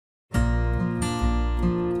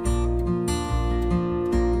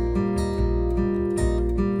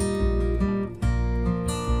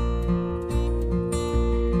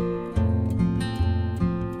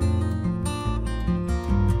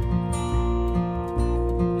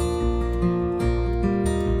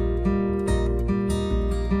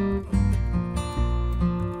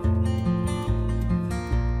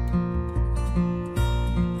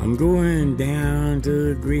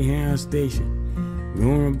to the Greyhound station,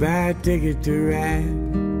 gonna buy a ticket to ride.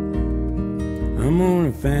 I'm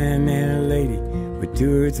gonna find that lady with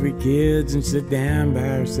 2 or 3 kids and sit down by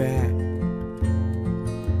her side.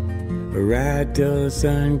 A ride till the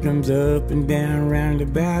sun comes up and down, round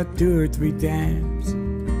about 2 or 3 times.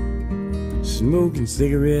 Smoking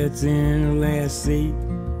cigarettes in her last seat,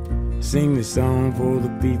 sing the song for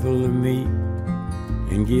the people to meet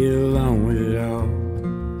and get along with it all.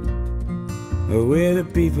 Where the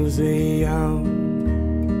people say y'all,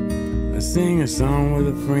 I sing a song with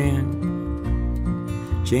a friend,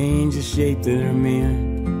 change the shape that I'm in,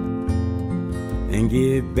 and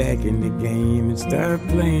get back in the game and start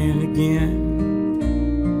playing again.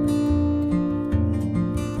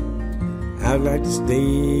 I'd like to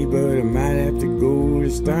stay, but I might have to go to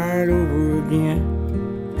start over again.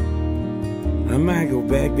 I might go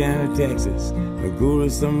back down to Texas or go to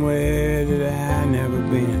somewhere that I've never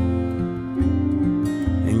been,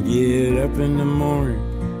 and get up in the morning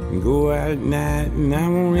and go out at night, and I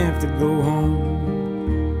won't have to go home.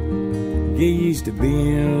 Get used to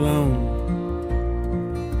being alone,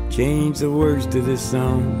 change the words to this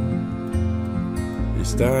song, and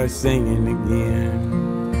start singing again.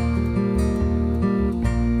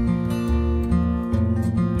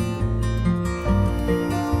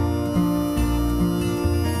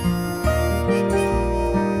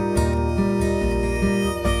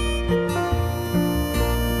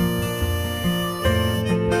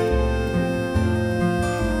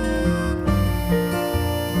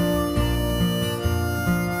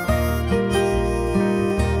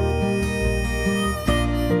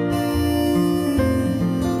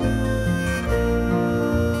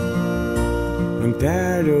 I'm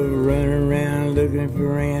tired of running around looking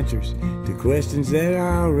for answers to questions that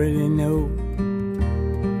I already know.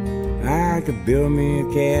 I could build me a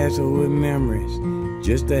castle with memories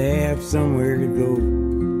just to have somewhere to go.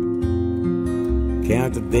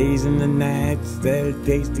 Count the days and the nights that it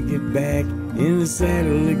takes to get back in the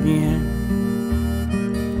saddle again.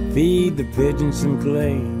 Feed the pigeons some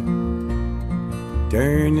clay,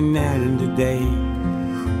 turn the night into day,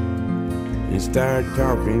 and start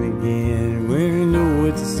talking again when we know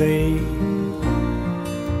what to say.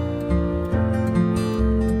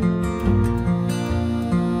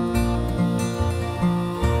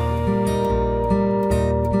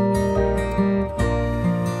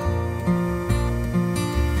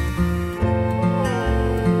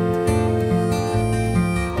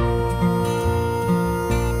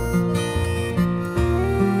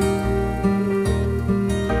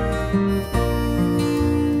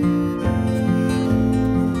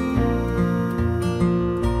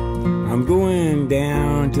 I'm going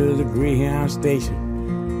down to the Greyhound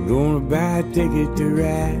station, gonna buy a ticket to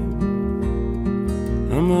ride.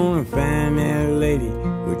 I'm gonna find that lady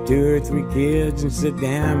with 2 or 3 kids and sit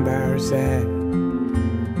down by her side.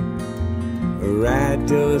 A ride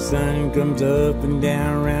till the sun comes up and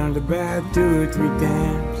down, round about 2 or 3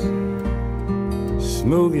 times.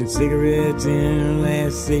 Smoking cigarettes in her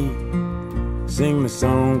last seat, sing my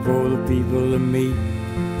song for the people to meet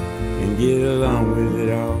and get along with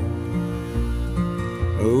it all.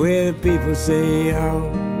 Where the people say, oh,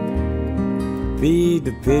 feed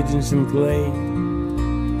the pigeons some clay,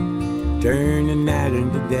 turn the night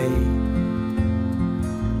into day,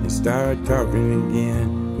 and start talking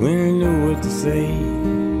again when I know what to say.